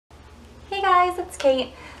guys, it's Kate.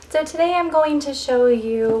 So today I'm going to show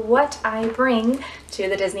you what I bring to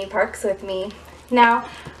the Disney parks with me. Now,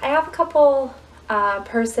 I have a couple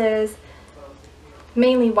purses,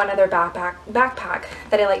 mainly one other backpack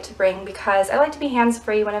that I like to bring because I like to be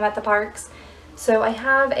hands-free when I'm at the parks. So I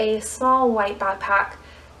have a small white backpack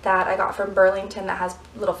that I got from Burlington that has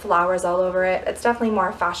little flowers all over it. It's definitely more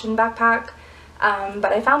a fashion backpack,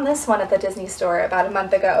 but I found this one at the Disney store about a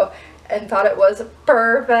month ago and thought it was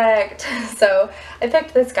perfect. So I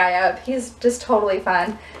picked this guy up. He's just totally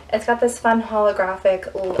fun. It's got this fun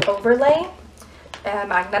holographic overlay, a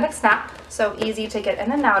magnetic snap, so easy to get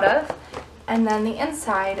in and out of. And then the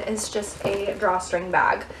inside is just a drawstring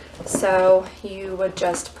bag. So you would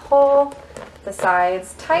just pull the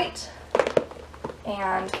sides tight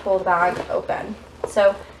and pull the bag open.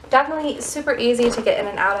 So definitely super easy to get in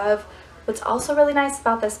and out of. What's also really nice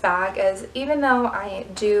about this bag is even though I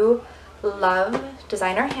do love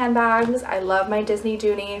designer handbags, I love my Disney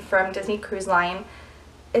Dooney from Disney Cruise Line,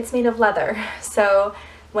 it's made of leather. So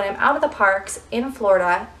when I'm out of the parks in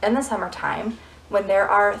Florida in the summertime, when there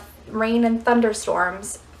are rain and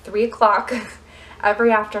thunderstorms, 3 o'clock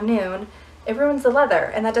every afternoon, it ruins the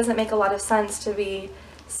leather, and that doesn't make a lot of sense to be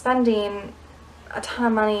spending a ton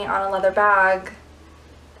of money on a leather bag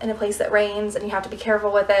in a place that rains and you have to be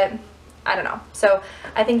careful with it. I don't know. So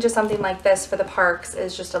I think just something like this for the parks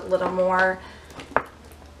is just a little more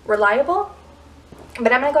reliable.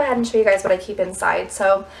 But I'm going to go ahead and show you guys what I keep inside.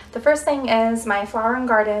 So the first thing is my flower and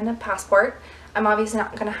garden passport. I'm obviously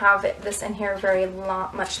not going to have this in here very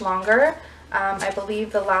much longer. I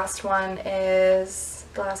believe the last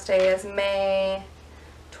day is May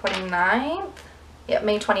 29th. Yep,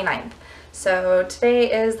 May 29th. So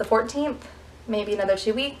today is the 14th, maybe another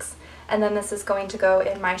 2 weeks. And then this is going to go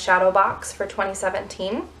in my shadow box for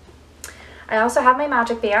 2017. I also have my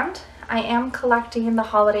magic band. I am collecting the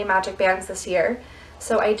holiday magic bands this year.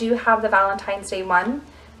 So I do have the Valentine's Day one.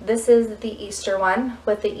 This is the Easter one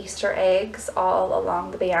with the Easter eggs all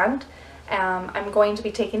along the band. I'm going to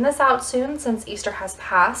be taking this out soon since Easter has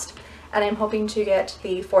passed, and I'm hoping to get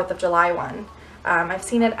the 4th of July one. I've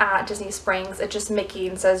seen it at Disney Springs. It just Mickey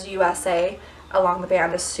and says USA along the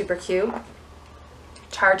band is super cute.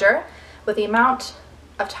 Charger. With the amount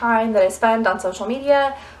of time that I spend on social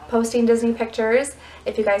media posting Disney pictures,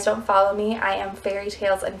 if you guys don't follow me, I am Fairy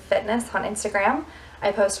Tales and Fitness on Instagram.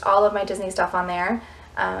 I post all of my Disney stuff on there.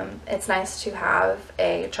 It's nice to have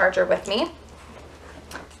a charger with me.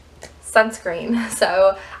 Sunscreen.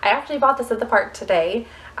 So I actually bought this at the park today.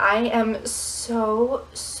 I am so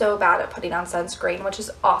bad at putting on sunscreen, which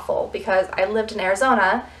is awful because I lived in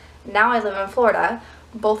Arizona, now I live in Florida,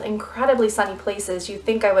 both incredibly sunny places. You'd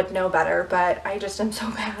think I would know better, but I just am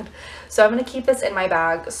so bad. So I'm going to keep this in my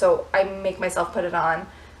bag so I make myself put it on.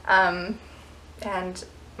 And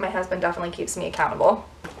my husband definitely keeps me accountable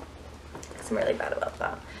because I'm really bad about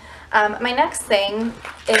that. My next thing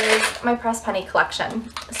is my pressed penny collection.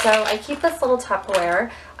 So I keep this little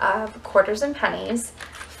Tupperware of quarters and pennies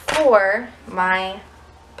for my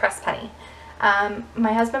pressed penny.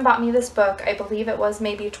 My husband bought me this book. I believe it was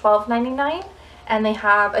maybe $12.99, and they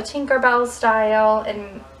have a Tinkerbell style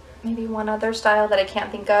and maybe one other style that I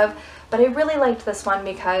can't think of, but I really liked this one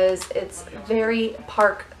because it's very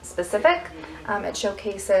park specific. It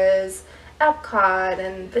showcases Epcot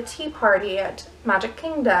and the Tea Party at Magic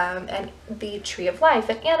Kingdom and the Tree of Life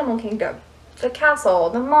at Animal Kingdom, the castle,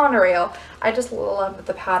 the monorail. I just love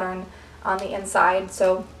the pattern on the inside.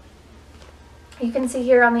 So you can see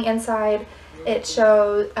here on the inside it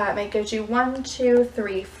shows, it gives you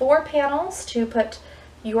 4 panels to put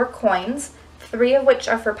your coins, 3 of which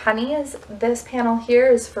are for pennies. This panel here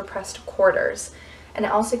is for pressed quarters. And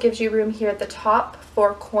it also gives you room here at the top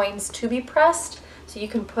for coins to be pressed. So you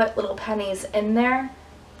can put little pennies in there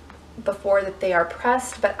before that they are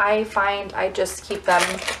pressed, but I find I just keep them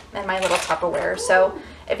in my little Tupperware. So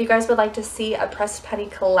if you guys would like to see a pressed penny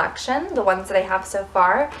collection, the ones that I have so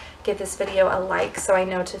far, give this video a like so I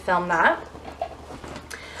know to film that.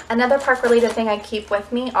 Another park related thing I keep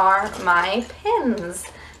with me are my pins.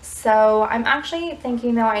 So I'm actually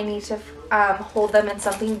thinking though I need to hold them in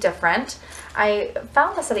something different. I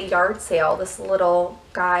found this at a yard sale, this little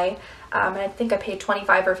guy, and I think I paid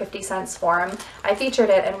 25 or 50 cents for him. I featured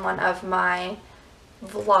it in one of my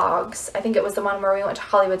vlogs. I think it was the one where we went to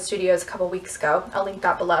Hollywood Studios a couple weeks ago. I'll link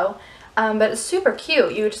that below. But it's super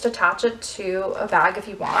cute. You just attach it to a bag if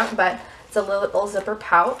you want, but it's a little zipper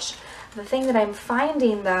pouch. The thing that I'm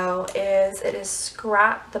finding though is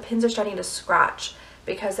the pins are starting to scratch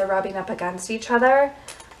because they're rubbing up against each other,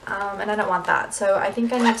 and I don't want that. So I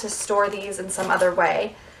think I need to store these in some other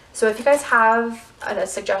way. So if you guys have a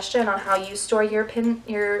suggestion on how you store your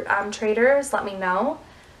traders, let me know,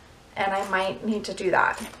 and I might need to do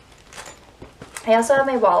that. I also have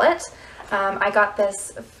my wallet. I got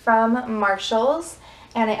this from Marshall's,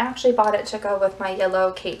 and I actually bought it to go with my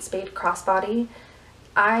yellow Kate Spade crossbody.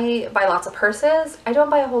 I buy lots of purses. I don't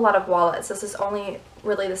buy a whole lot of wallets. This is only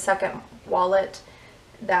really the second wallet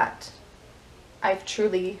that I've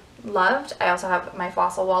truly loved. I also have my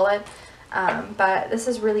Fossil wallet, but this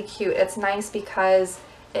is really cute. It's nice because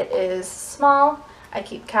it is small. I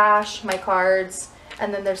keep cash, my cards,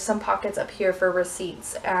 and then there's some pockets up here for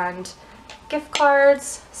receipts and gift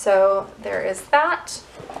cards. So there is that.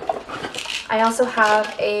 I also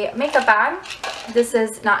have a makeup bag. This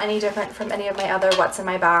is not any different from any of my other what's in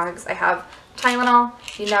my bags. I have Tylenol.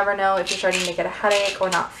 You never know if you're starting to get a headache or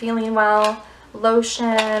not feeling well.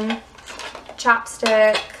 Lotion,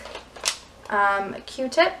 chapstick,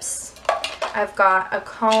 Q-tips. I've got a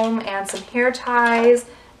comb and some hair ties,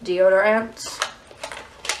 deodorant,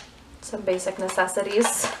 some basic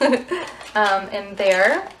necessities in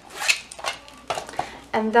there.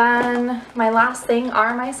 And then my last thing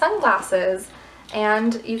are my sunglasses.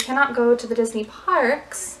 And you cannot go to the Disney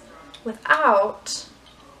parks without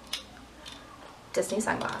Disney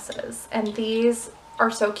sunglasses. And these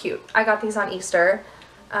are so cute. I got these on Easter.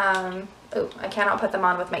 Oh, I cannot put them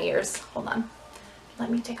on with my ears. Hold on.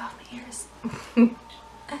 Let me take off my ears.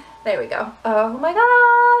 There we go. Oh my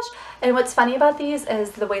gosh. And what's funny about these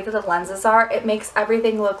is the way that the lenses are. It makes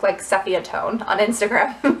everything look like sepia tone on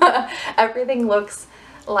Instagram. Everything looks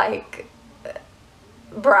like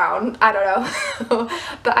brown. I don't know.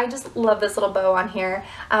 But I just love this little bow on here.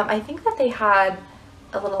 I think that they had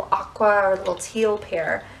a little aqua or a little teal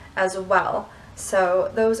pair as well.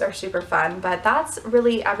 So those are super fun. But that's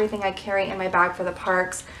really everything I carry in my bag for the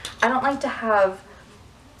parks. I don't like to have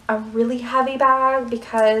a really heavy bag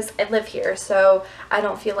because I live here, so I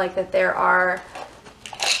don't feel like that there are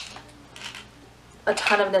a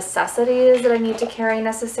ton of necessities that I need to carry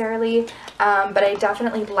necessarily, but I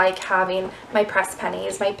definitely like having my press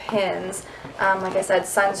pennies, my pins, like I said,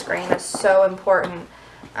 sunscreen is so important.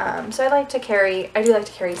 So I do like to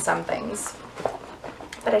carry some things,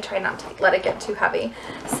 but I try not to let it get too heavy.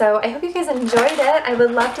 So I hope you guys enjoyed it. I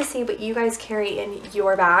would love to see what you guys carry in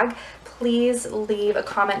your bag. Please leave a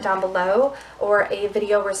comment down below or a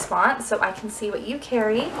video response so I can see what you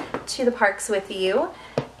carry to the parks with you.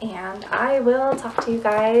 And I will talk to you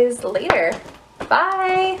guys later.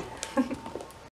 Bye!